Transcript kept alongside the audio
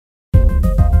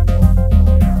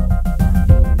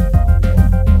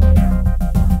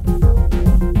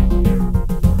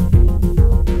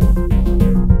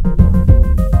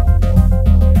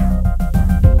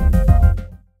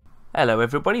Hello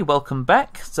everybody, welcome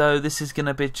back. So this is going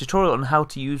to be a tutorial on how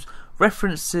to use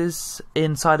references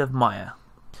inside of Maya.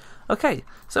 Okay,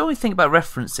 so when we think about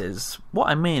references, what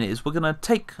I mean is we're going to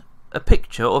take a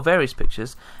picture or various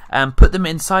pictures and put them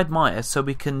inside Maya so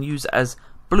we can use as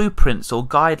blueprints or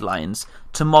guidelines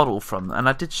to model from. And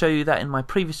I did show you that in my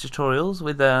previous tutorials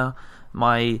with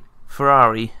my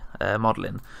Ferrari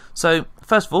modeling. So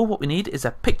first of all, what we need is a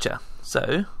picture.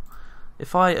 So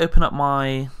if I open up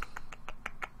my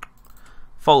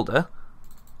folder,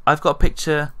 I've got a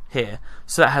picture here.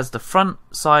 So that has the front,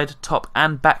 side, top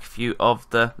and back view of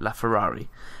the LaFerrari.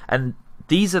 And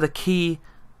these are the key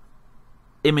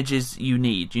images you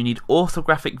need. You need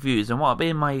orthographic views, and what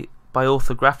I mean by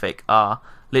orthographic are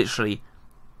literally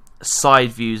side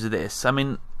views of this. I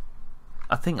mean,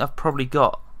 I think I've probably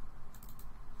got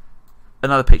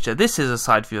another picture. This is a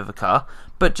side view of a car,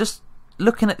 but just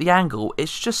looking at the angle,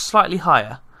 it's just slightly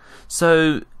higher.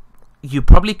 So you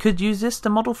probably could use this to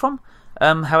model from.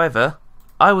 However,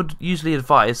 I would usually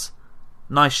advise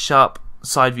nice sharp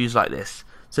side views like this.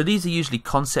 So these are usually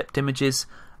concept images.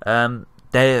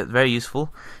 They're very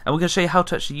useful, and we're going to show you how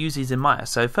to actually use these in Maya.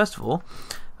 So first of all,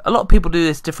 a lot of people do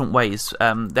this different ways.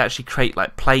 They actually create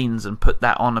like planes and put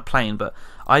that on a plane, but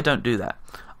I don't do that.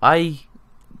 I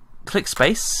click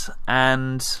space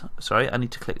and, sorry, I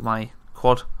need to click my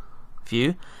quad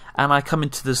view, and I come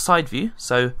into the side view.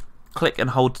 So click and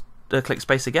hold, click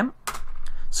space again.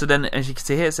 So then, as you can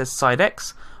see here, it says side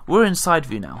X. We're in side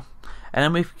view now, and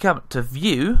then we come to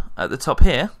view at the top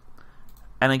here,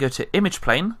 and then go to image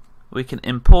plane. We can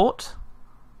import,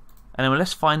 and then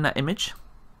let's find that image.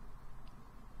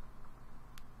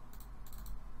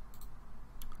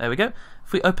 There we go.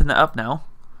 If we open that up now,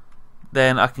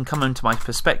 then I can come into my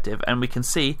perspective, and we can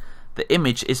see the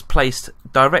image is placed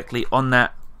directly on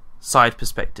that side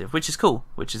perspective, which is cool,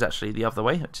 which is actually the other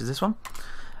way, which is this one.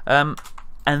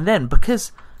 And then,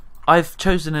 because I've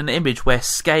chosen an image where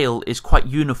scale is quite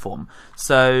uniform,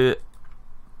 so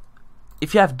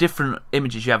if you have different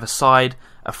images, you have a side,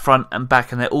 a front and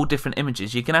back, and they're all different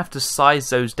images, you're going to have to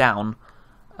size those down,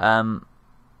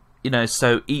 you know,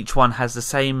 so each one has the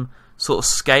same sort of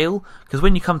scale. Because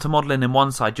when you come to modeling in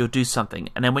one side, you'll do something,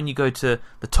 and then when you go to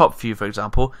the top view, for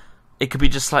example, it could be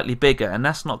just slightly bigger, and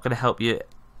that's not going to help you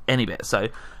any bit. So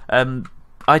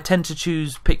I tend to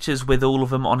choose pictures with all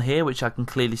of them on here, which I can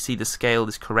clearly see the scale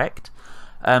is correct,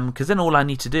 because then all I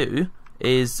need to do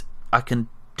is I can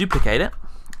duplicate it,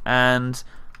 and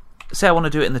say I want to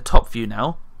do it in the top view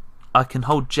now. I can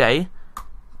hold J,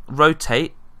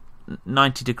 rotate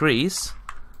 90 degrees,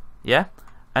 yeah,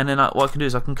 and then what I can do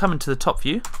is I can come into the top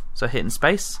view, so hitting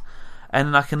space, and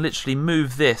then I can literally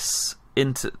move this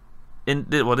into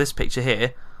this picture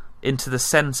here into the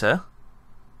center.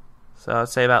 So I'd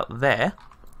say about there.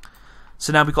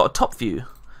 So now we've got a top view.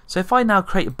 So if I now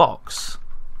create a box,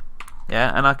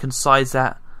 yeah, and I can size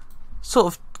that sort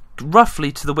of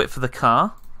roughly to the width of the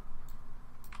car,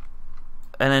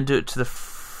 and then do it to the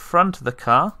front of the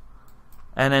car,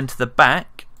 and then to the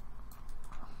back.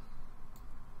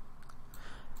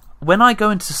 When I go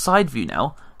into side view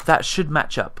now, that should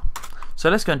match up.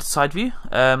 So let's go into side view.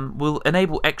 We'll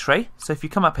enable X-ray. So if you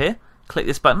come up here, click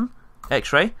this button,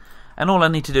 X-ray, and all I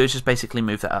need to do is just basically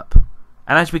move that up.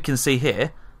 And as we can see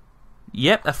here,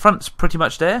 yep, the front's pretty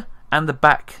much there, and the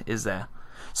back is there.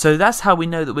 So that's how we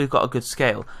know that we've got a good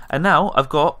scale. And now I've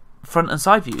got front and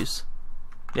side views.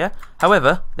 Yeah.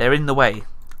 However, they're in the way,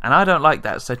 and I don't like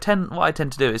that. So what I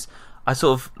tend to do is I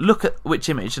sort of look at which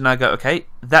image, and I go, okay,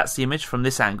 that's the image from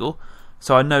this angle,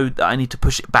 so I know that I need to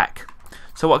push it back.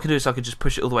 So what I can do is I can just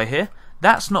push it all the way here.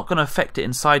 That's not going to affect it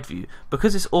in side view,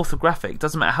 because it's orthographic.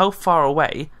 Doesn't matter how far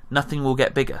away, nothing will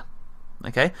get bigger.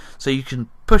 Okay, so you can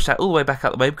push that all the way back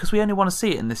out the way, because we only want to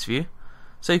see it in this view.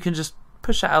 So you can just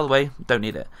push that out of the way, don't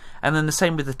need it. And then the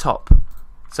same with the top.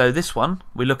 So this one,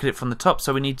 we look at it from the top,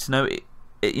 so we need to know it,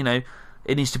 you know,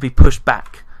 it needs to be pushed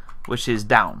back, which is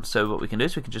down. So what we can do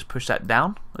is we can just push that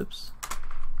down. Oops.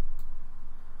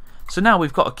 So now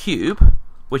we've got a cube,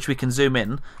 which we can zoom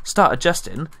in, start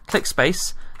adjusting, click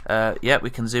space. Yeah, we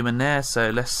can zoom in there.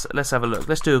 So let's have a look.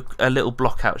 Let's do a little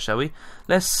block out, shall we?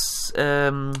 Let's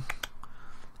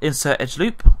insert edge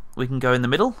loop. We can go in the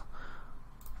middle.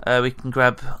 We can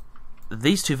grab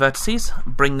these two vertices,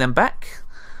 bring them back.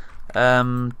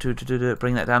 Bring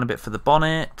that down a bit for the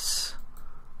bonnet.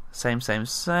 Same.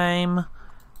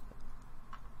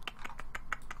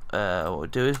 What we'll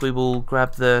do is we will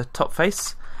grab the top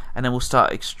face, and then we'll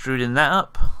start extruding that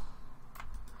up.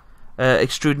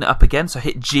 Extruding it up again, so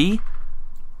hit G,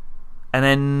 and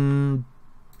then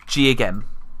G again.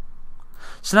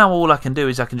 So now all I can do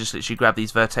is I can just literally grab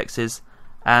these vertexes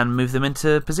and move them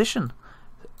into position.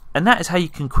 And that is how you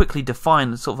can quickly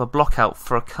define sort of a block out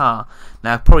for a car.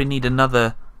 Now I probably need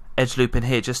another edge loop in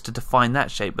here just to define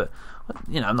that shape, but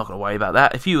you know, I'm not going to worry about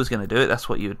that. If you was going to do it, that's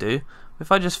what you would do.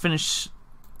 If I just finish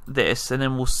this, and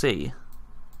then we'll see.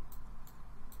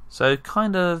 So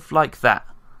kind of like that.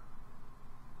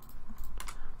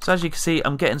 So as you can see,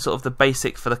 I'm getting sort of the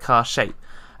basic for the car shape,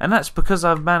 and that's because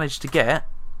I've managed to get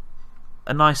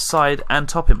a nice side and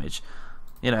top image.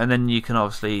 You know, and then you can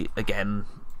obviously again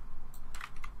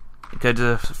go to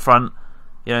the front.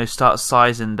 You know, start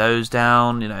sizing those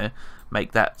down. You know,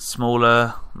 make that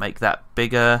smaller, make that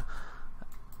bigger.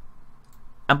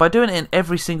 And by doing it in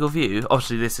every single view,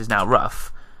 obviously this is now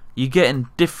rough, you get in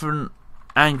different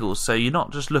angles, so you're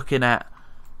not just looking at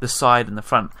the side and the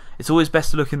front. It's always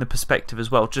best to look in the perspective as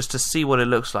well, just to see what it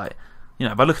looks like. You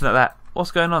know, by looking at that,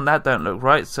 what's going on? That don't look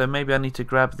right, so maybe I need to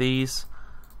grab these.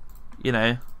 You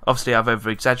know, obviously I've over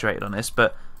exaggerated on this,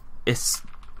 but it's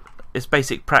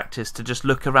basic practice to just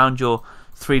look around your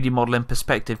 3D model in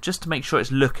perspective just to make sure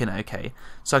it's looking okay.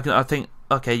 So I think,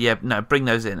 okay, yeah, no, bring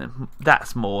those in.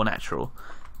 That's more natural.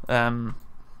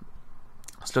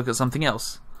 Let's look at something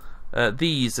else.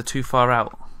 These are too far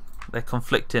out. They're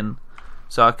conflicting,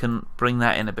 so I can bring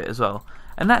that in a bit as well.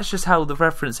 And that's just how the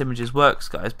reference images works,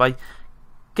 guys. By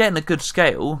getting a good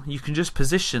scale, you can just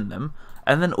position them,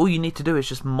 and then all you need to do is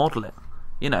just model it.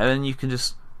 You know, and you can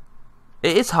just...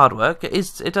 It is hard work.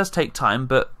 It does take time,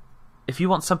 but if you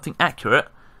want something accurate,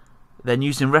 then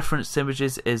using reference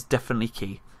images is definitely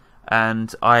key.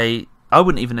 And I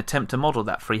wouldn't even attempt to model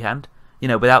that freehand, you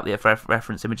know, without the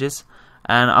reference images.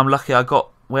 And I'm lucky I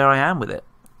got where I am with it.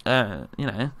 You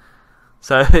know,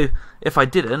 so if I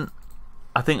didn't,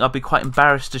 I think I'd be quite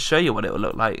embarrassed to show you what it would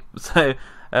look like. So,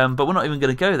 but we're not even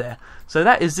going to go there. So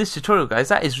that is this tutorial, guys.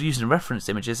 That is using reference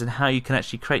images and how you can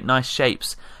actually create nice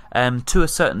shapes to a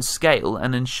certain scale,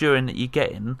 and ensuring that you're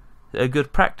getting a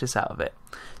good practice out of it.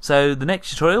 So the next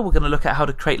tutorial, we're going to look at how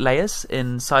to create layers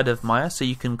inside of Maya, so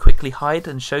you can quickly hide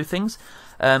and show things.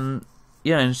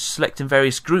 You know, and selecting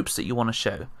various groups that you want to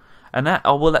show, and that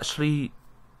I will actually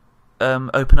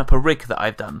open up a rig that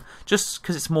I've done, just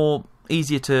because it's more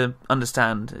easier to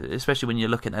understand, especially when you're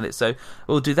looking at it. So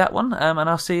we'll do that one, and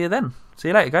I'll see you then. See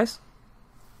you later, guys.